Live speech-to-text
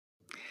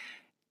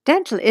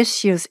dental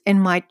issues in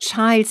my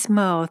child's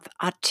mouth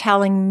are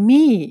telling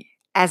me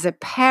as a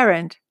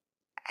parent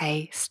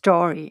a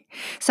story.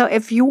 So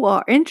if you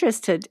are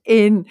interested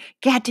in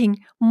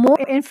getting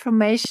more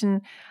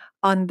information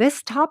on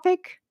this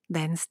topic,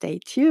 then stay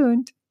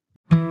tuned.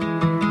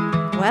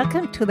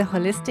 Welcome to the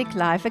Holistic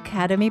Life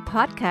Academy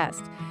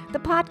podcast, the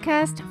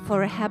podcast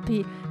for a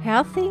happy,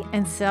 healthy,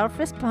 and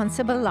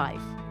self-responsible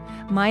life.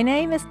 My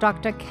name is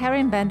Dr.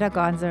 Karin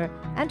Bender-Gonzer,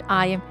 and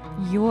I am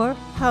your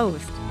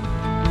host.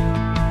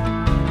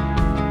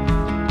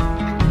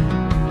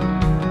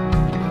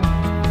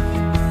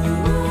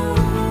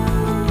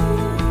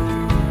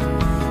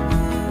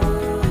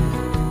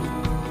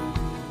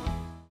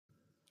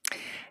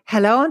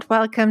 Hello and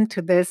welcome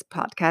to this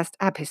podcast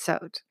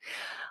episode.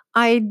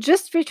 I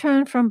just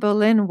returned from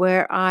Berlin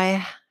where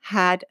I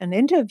had an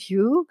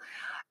interview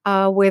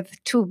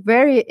with two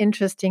very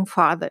interesting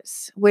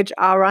fathers, which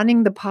are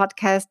running the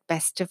podcast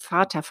Beste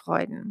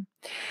Vaterfreuden.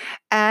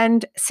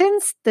 And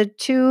since the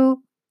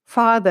two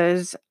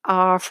fathers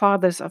are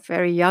fathers of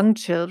very young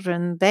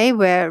children, they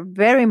were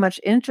very much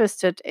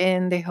interested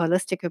in the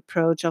holistic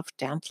approach of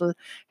dental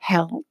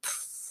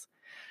health.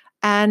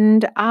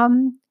 And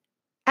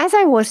as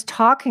I was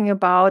talking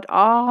about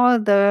all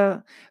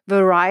the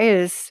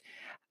various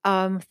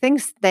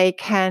things they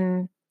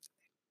can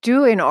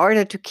do in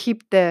order to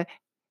keep the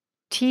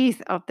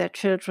teeth of their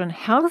children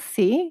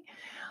healthy,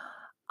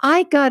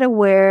 I got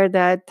aware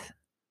that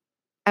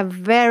a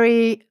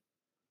very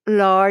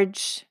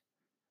large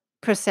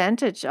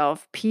percentage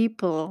of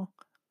people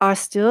are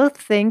still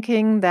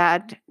thinking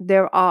that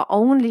there are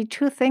only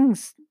two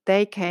things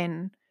they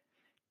can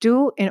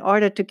do in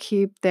order to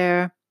keep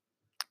their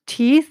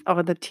teeth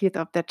or the teeth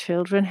of their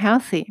children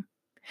healthy.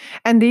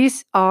 And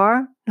these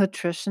are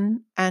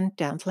nutrition and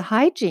dental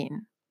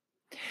hygiene.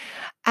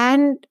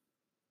 And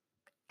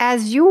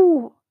as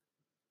you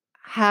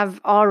have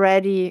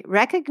already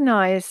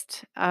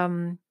recognized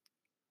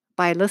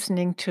by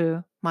listening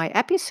to my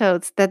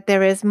episodes, that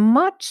there is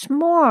much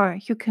more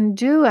you can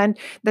do and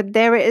that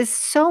there is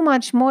so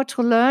much more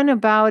to learn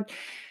about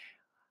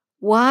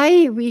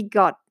why we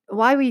got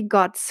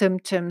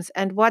symptoms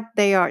and what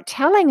they are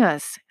telling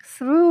us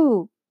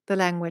through the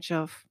language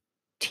of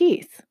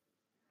teeth.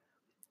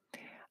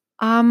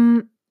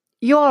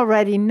 You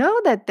already know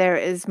that there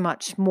is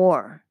much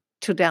more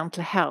to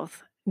dental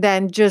health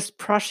than just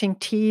brushing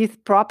teeth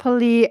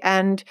properly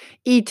and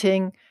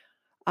eating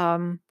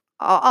or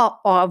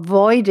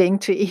avoiding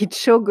to eat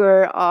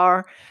sugar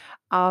or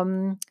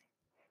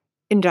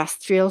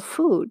industrial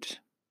food.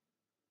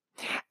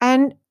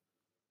 And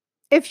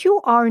if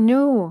you are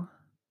new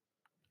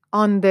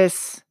on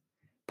this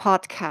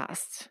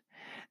podcast,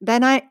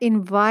 then I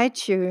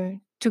invite you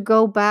to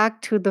go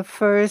back to the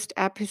first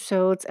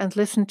episodes and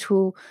listen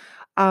to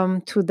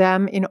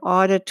them in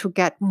order to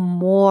get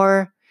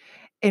more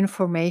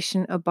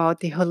information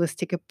about the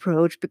holistic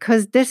approach,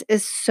 because this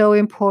is so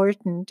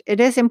important. It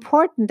is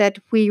important that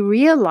we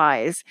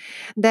realize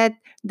that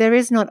there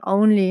is not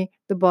only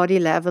the body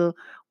level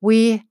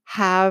we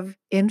can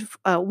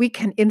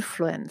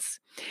influence.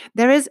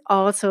 There is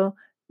also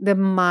the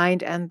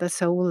mind and the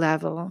soul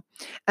level.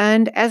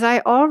 And as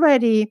I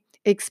already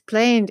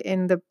explained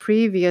in the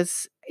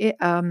previous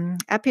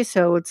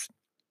episodes,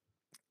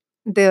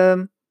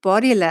 the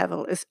body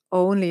level is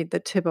only the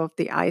tip of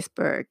the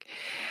iceberg.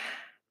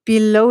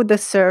 Below the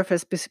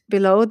surface,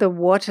 below the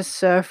water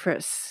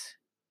surface,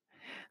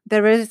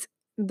 there is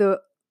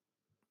the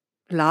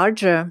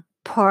larger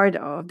part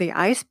of the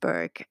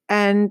iceberg.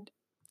 And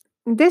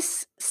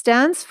this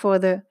stands for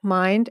the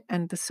mind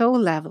and the soul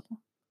level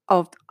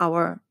of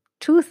our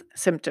tooth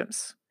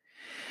symptoms.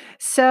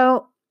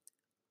 So,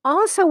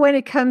 also when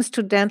it comes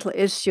to dental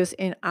issues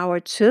in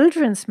our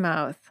children's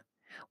mouth,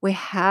 we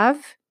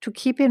have to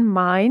keep in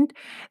mind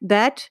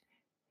that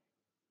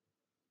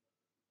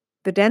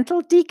the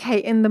dental decay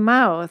in the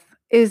mouth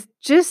is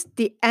just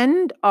the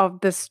end of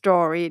the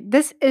story.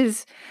 This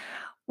is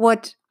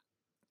what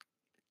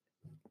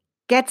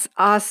gets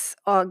us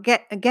or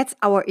gets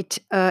our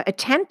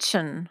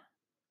attention.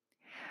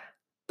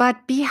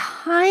 But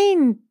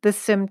behind the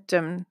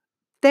symptom,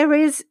 there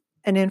is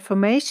an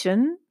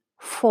information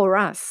for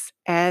us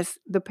as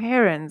the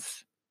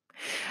parents.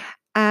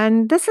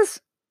 And this is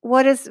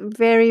what is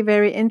very,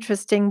 very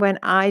interesting when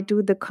I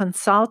do the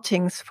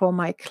consultings for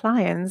my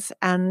clients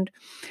and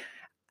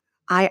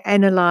I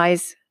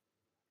analyze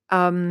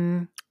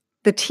the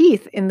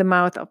teeth in the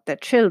mouth of their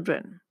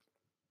children.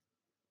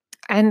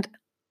 And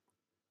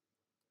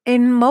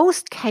in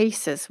most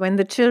cases, when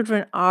the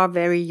children are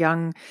very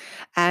young,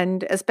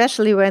 and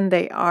especially when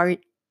they are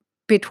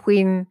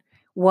between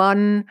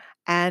 1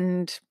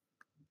 and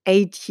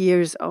 8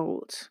 years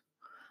old,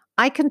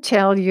 I can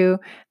tell you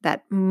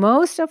that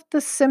most of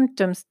the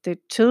symptoms the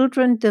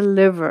children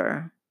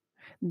deliver,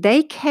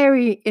 they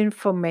carry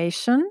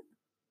information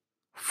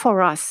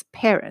for us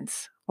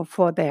parents or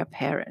for their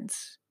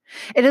parents.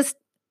 It is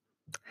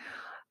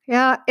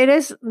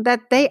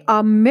that they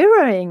are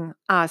mirroring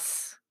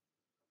us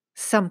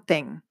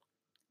something.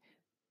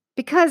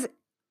 Because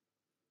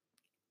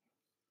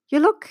you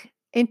look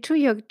into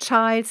your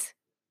child's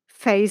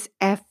face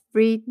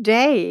every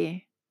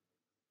day.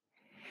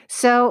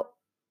 So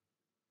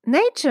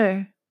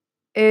nature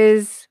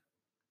is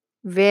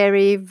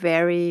very,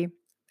 very,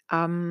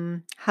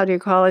 how do you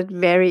call it?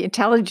 Very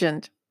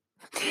intelligent.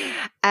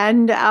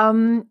 And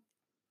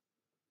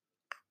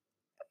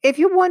if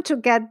you want to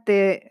get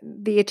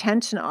the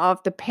attention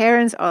of the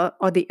parents,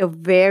 or the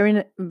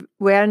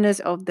awareness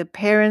of the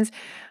parents,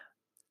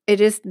 it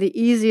is the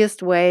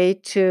easiest way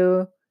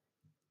to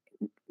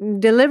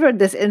deliver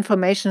this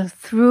information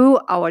through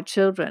our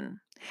children.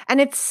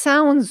 And it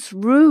sounds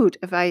rude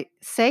if I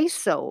say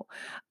so,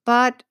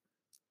 but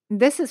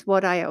this is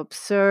what I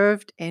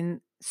observed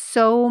in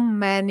so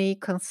many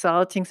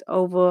consultings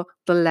over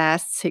the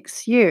last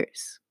 6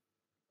 years.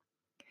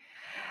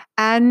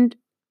 And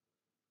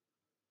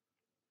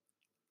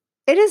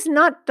it is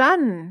not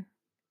done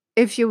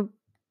if you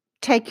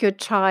take your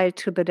child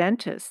to the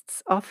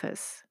dentist's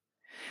office.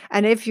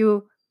 And if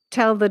you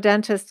tell the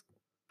dentist,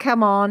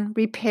 come on,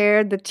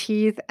 repair the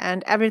teeth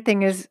and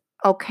everything is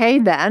okay,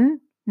 then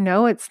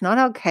no, it's not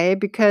okay.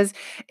 Because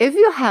if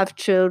you have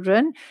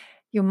children,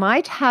 you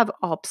might have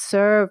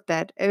observed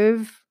that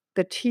if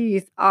the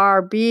teeth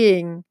are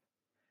being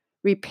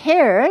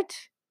repaired,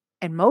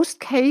 in most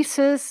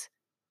cases,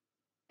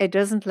 it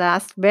doesn't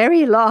last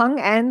very long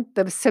and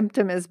the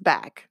symptom is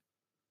back.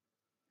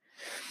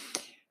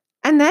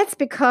 And that's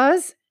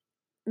because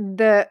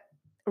the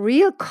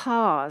real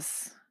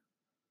cause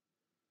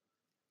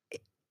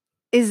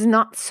is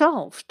not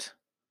solved.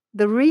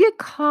 The real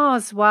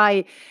cause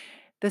why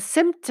the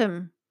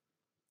symptom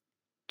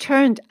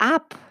turned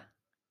up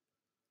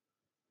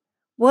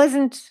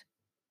wasn't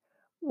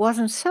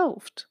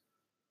solved.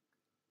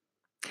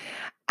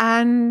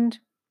 And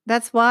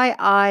that's why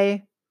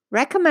I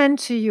recommend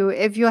to you,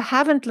 if you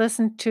haven't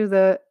listened to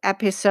the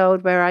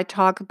episode where I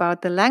talk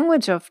about the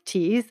language of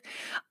teeth,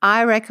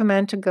 I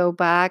recommend to go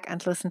back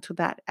and listen to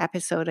that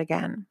episode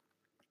again.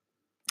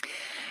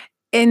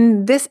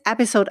 In this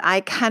episode,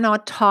 I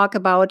cannot talk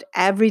about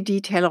every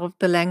detail of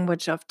the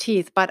language of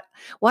teeth, but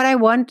what I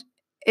want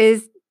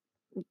is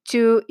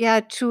to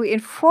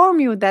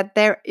inform you that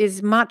there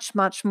is much,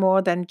 much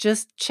more than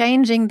just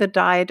changing the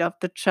diet of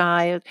the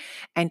child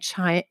and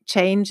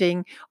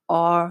changing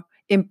or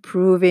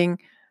improving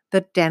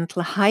the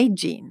dental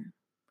hygiene.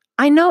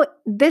 I know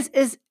this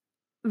is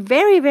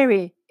very,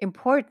 very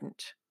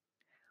important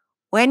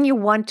when you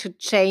want to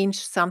change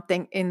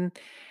something in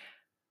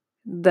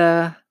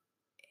the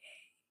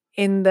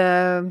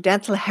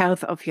dental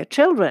health of your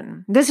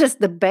children. This is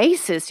the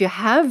basis. You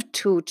have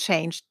to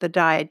change the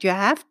diet. You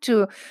have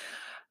to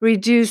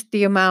reduce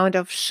the amount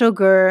of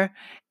sugar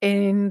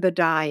in the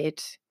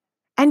diet.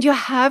 And you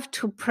have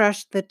to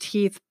brush the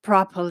teeth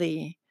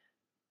properly.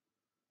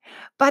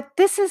 But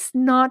this is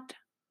not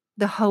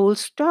the whole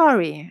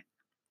story.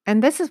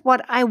 And this is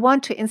what I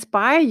want to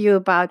inspire you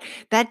about,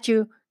 that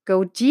you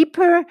go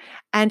deeper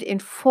and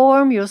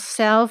inform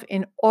yourself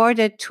in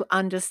order to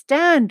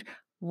understand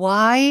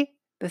why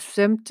the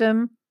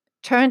symptom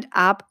turned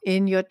up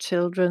in your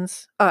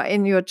child's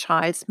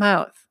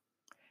mouth.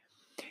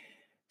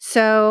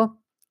 So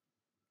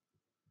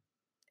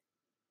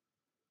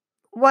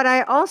what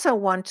I also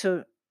want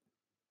to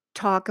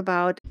talk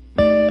about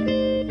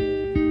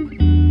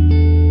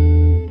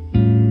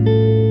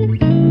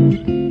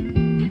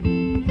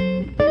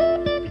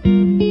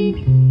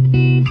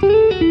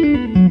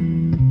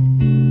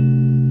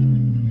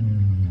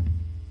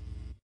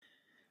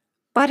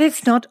but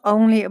it's not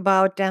only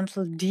about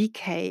dental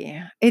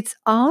decay, it's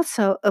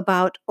also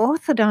about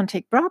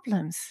orthodontic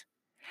problems.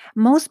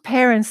 Most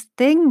parents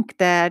think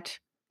that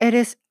it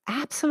is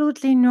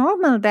absolutely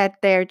normal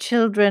that their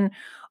children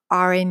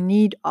are in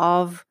need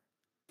of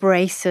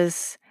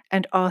braces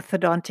and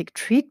orthodontic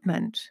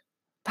treatment.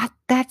 But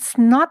that's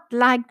not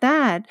like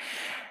that.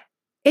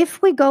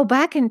 If we go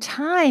back in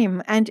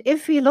time and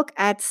if we look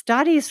at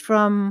studies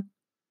from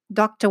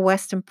Dr.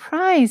 Weston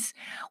Price,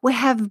 we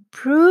have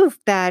proof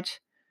that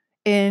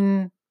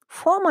in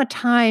former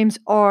times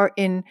or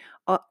in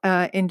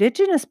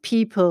indigenous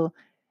people,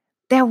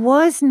 there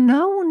was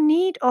no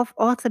need of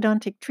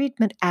orthodontic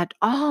treatment at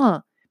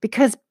all,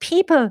 because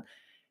people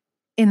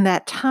in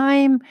that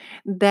time,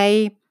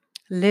 they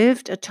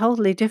lived a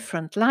totally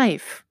different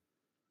life.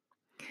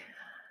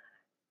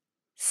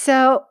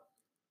 So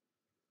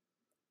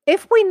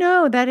if we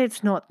know that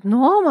it's not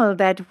normal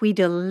that we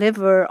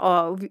deliver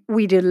or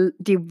we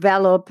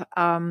develop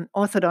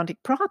orthodontic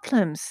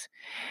problems,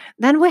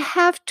 then we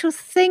have to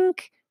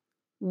think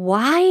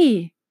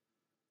why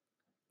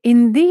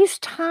in these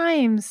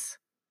times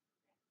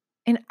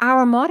in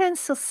our modern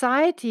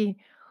society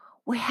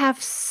we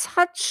have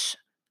such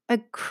a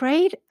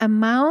great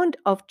amount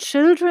of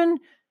children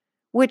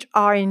which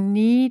are in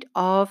need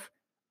of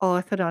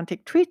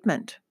orthodontic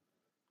treatment.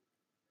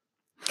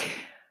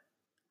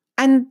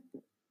 And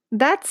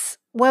that's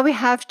where we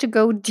have to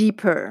go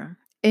deeper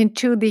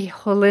into the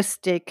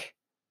holistic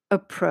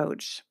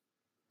approach.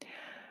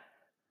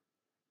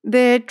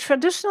 The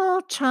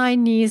traditional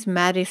Chinese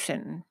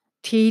medicine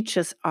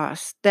teaches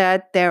us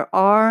that there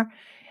are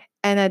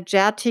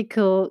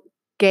energetical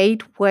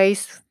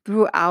gateways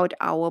throughout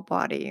our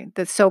body,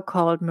 the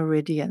so-called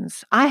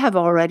meridians. I have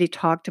already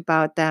talked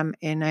about them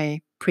in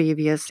a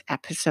previous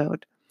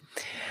episode.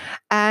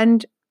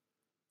 And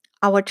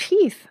our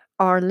teeth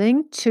are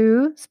linked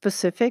to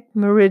specific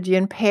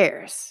meridian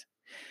pairs.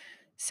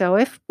 So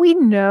if we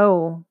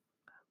know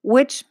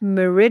which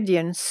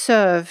meridian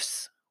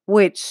serves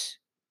which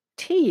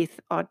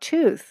teeth or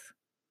tooth,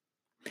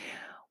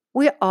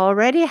 we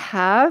already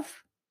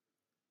have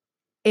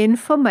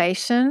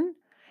information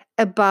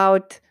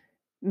about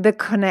the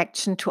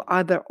connection to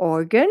other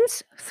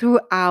organs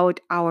throughout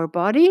our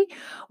body.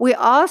 We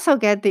also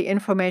get the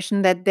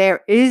information that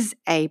there is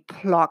a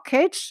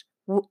blockage,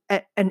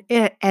 an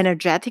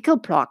energetical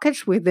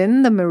blockage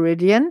within the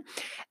meridian.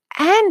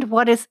 And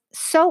what is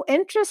so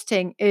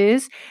interesting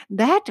is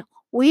that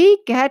we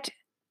get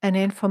an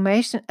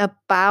information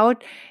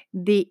about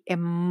the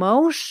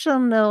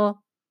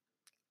emotional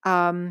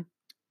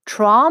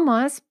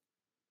traumas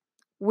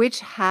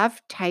which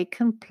have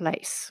taken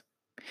place.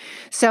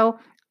 So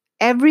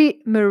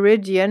every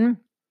meridian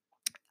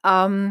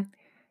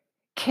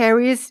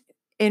carries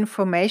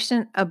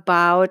information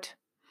about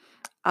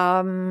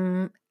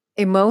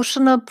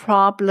emotional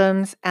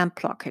problems and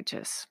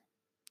blockages.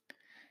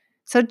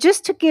 So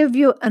just to give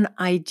you an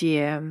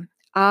idea,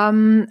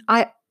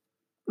 I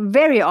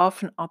very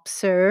often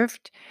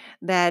observed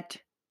that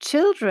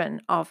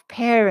children of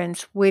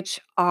parents which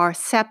are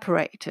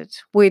separated,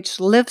 which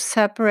live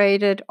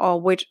separated,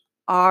 or which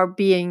are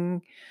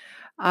being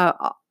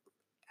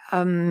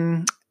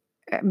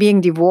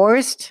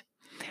divorced,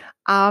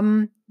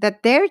 that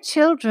their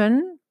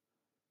children,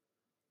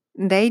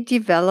 they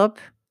develop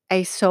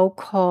a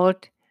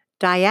so-called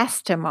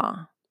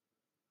diastema.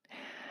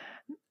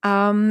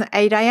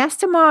 A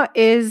diastema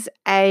is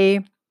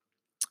a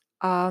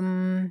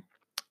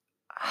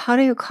how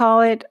do you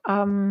call it?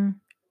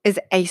 Is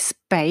a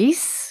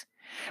space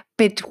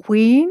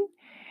between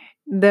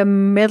the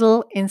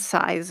middle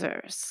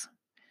incisors.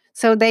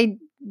 So they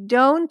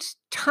don't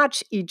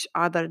touch each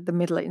other, the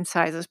middle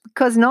incisors,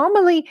 because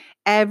normally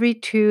every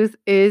tooth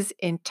is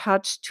in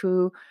touch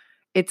to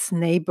its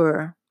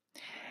neighbor.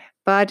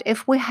 But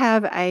if we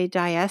have a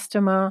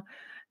diastema,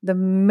 the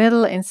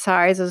middle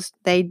incisors,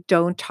 they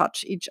don't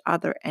touch each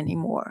other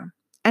anymore.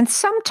 And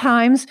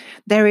sometimes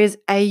there is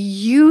a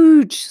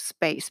huge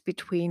space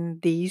between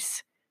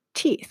these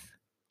teeth.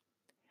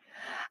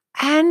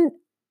 And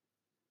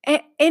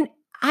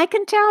I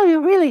can tell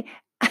you really,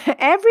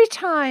 every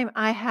time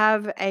I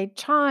have a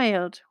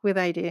child with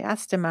a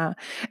diastema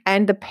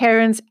and the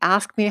parents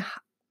ask me,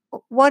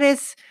 what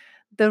is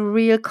the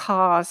real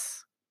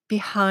cause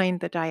behind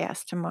the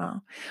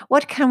diastema?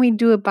 What can we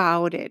do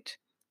about it?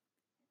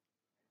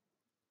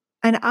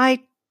 And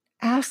I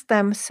ask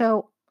them,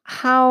 so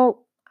how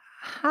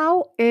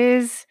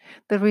is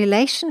the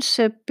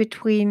relationship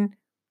between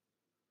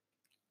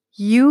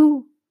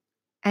you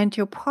and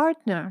your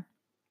partner?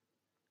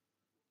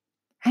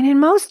 And in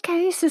most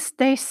cases,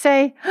 they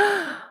say,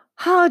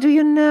 how do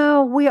you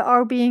know we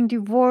are being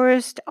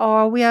divorced,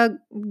 or we are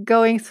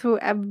going through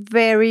a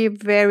very,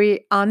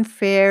 very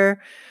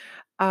unfair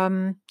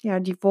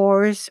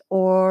divorce,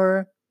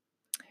 or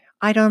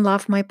I don't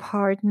love my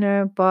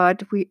partner,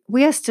 but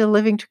we are still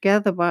living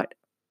together, but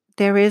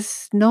there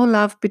is no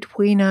love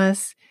between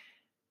us.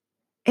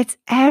 It's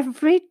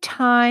every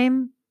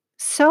time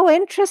so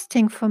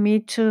interesting for me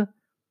to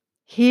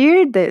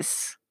hear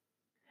this.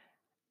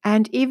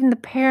 And even the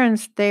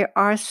parents, they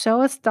are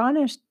so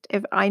astonished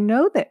if I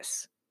know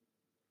this.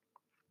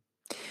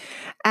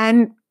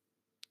 And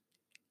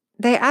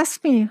they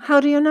ask me, how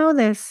do you know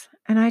this?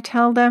 And I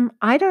tell them,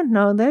 I don't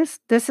know this.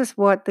 This is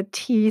what the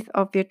teeth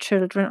of your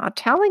children are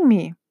telling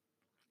me.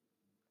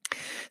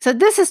 So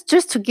this is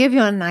just to give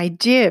you an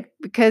idea,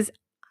 because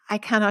I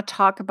cannot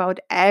talk about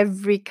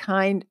every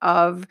kind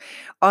of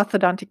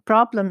orthodontic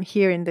problem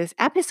here in this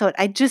episode.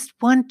 I just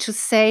want to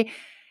say,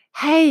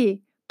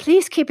 hey,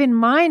 please keep in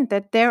mind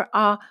that there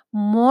are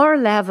more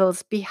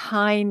levels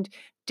behind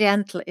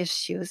dental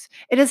issues.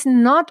 It is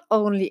not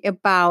only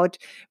about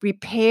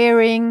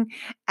repairing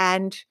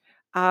and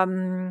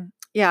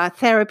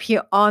therapy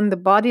on the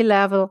body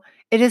level.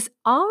 It is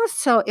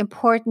also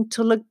important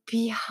to look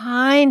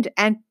behind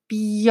and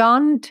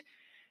beyond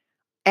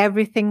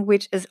everything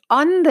which is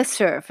on the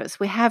surface.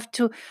 We have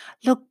to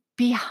look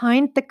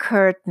behind the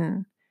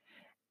curtain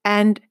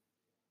and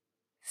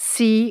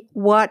see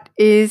what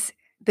is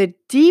the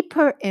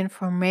deeper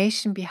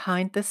information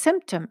behind the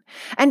symptom.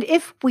 And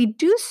if we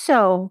do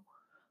so,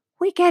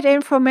 we get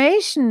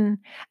information.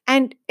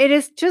 And it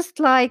is just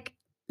like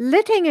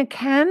lighting a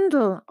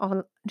candle,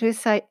 or do you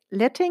say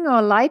lighting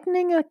or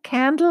lighting a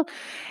candle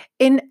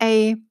in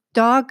a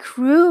dark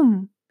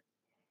room.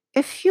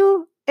 If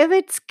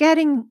it's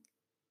getting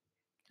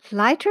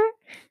lighter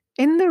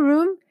in the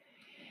room,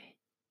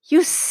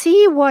 you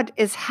see what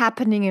is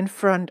happening in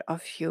front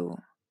of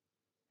you.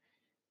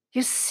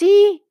 You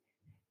see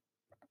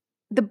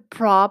the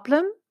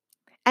problem,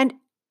 and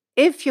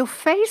if you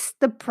face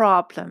the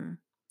problem,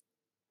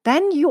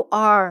 then you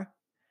are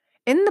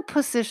in the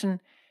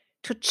position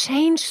to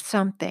change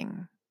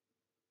something.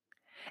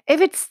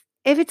 If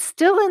it's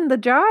still in the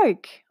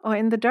dark or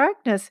in the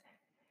darkness,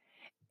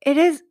 it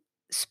is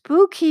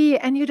spooky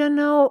and you don't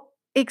know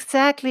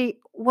exactly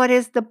what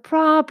is the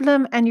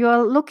problem and you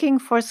are looking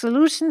for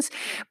solutions,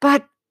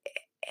 but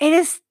it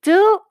is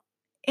still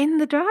in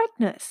the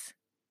darkness.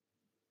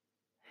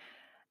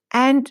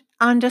 And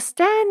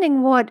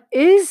understanding what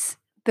is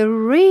the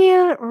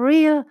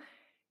real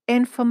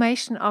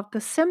information of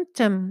the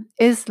symptom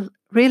is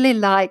really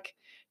like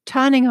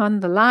turning on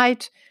the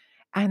light,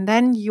 and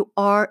then you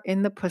are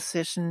in the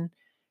position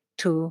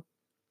to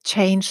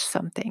change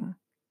something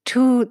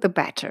to the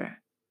better.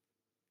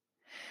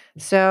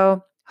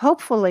 So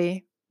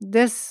hopefully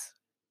this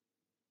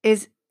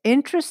is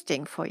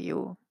interesting for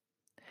you.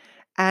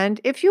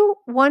 And if you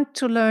want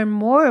to learn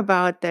more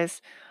about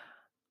this,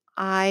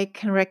 I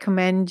can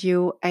recommend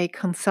you a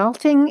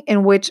consulting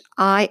in which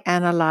I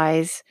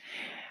analyze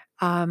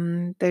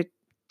the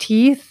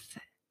teeth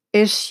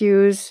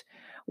issues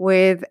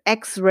with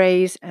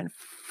x-rays and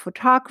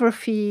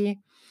photography.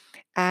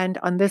 And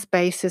on this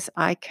basis,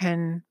 I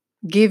can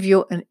give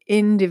you an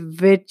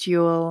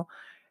individual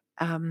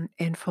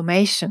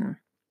information.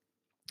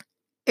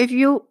 If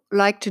you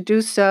like to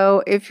do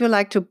so, if you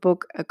like to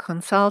book a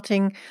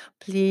consulting,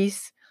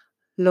 please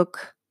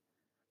look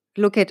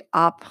it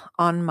up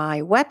on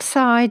my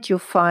website. You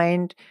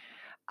find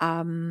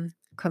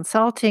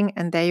consulting,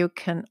 and there you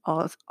can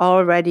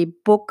already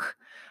book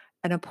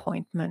an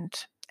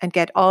appointment and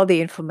get all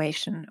the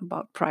information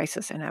about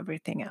prices and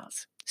everything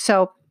else.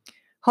 So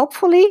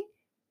hopefully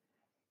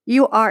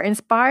you are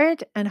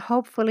inspired, and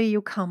hopefully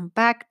you come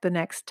back the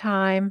next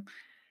time.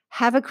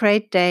 Have a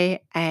great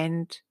day,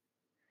 and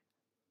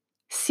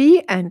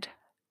see and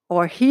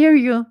or hear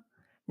you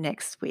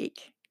next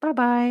week.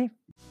 Bye-bye.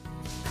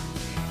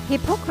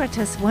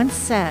 Hippocrates once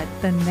said,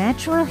 "The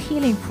natural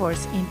healing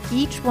force in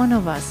each one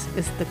of us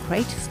is the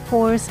greatest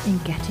force in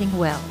getting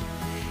well."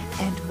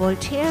 And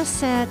Voltaire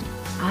said,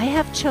 "I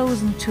have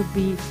chosen to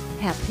be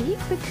happy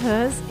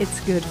because it's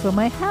good for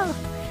my health."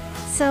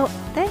 So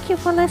thank you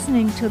for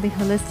listening to the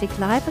Holistic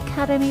Life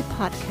Academy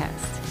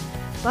podcast.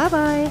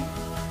 Bye-bye.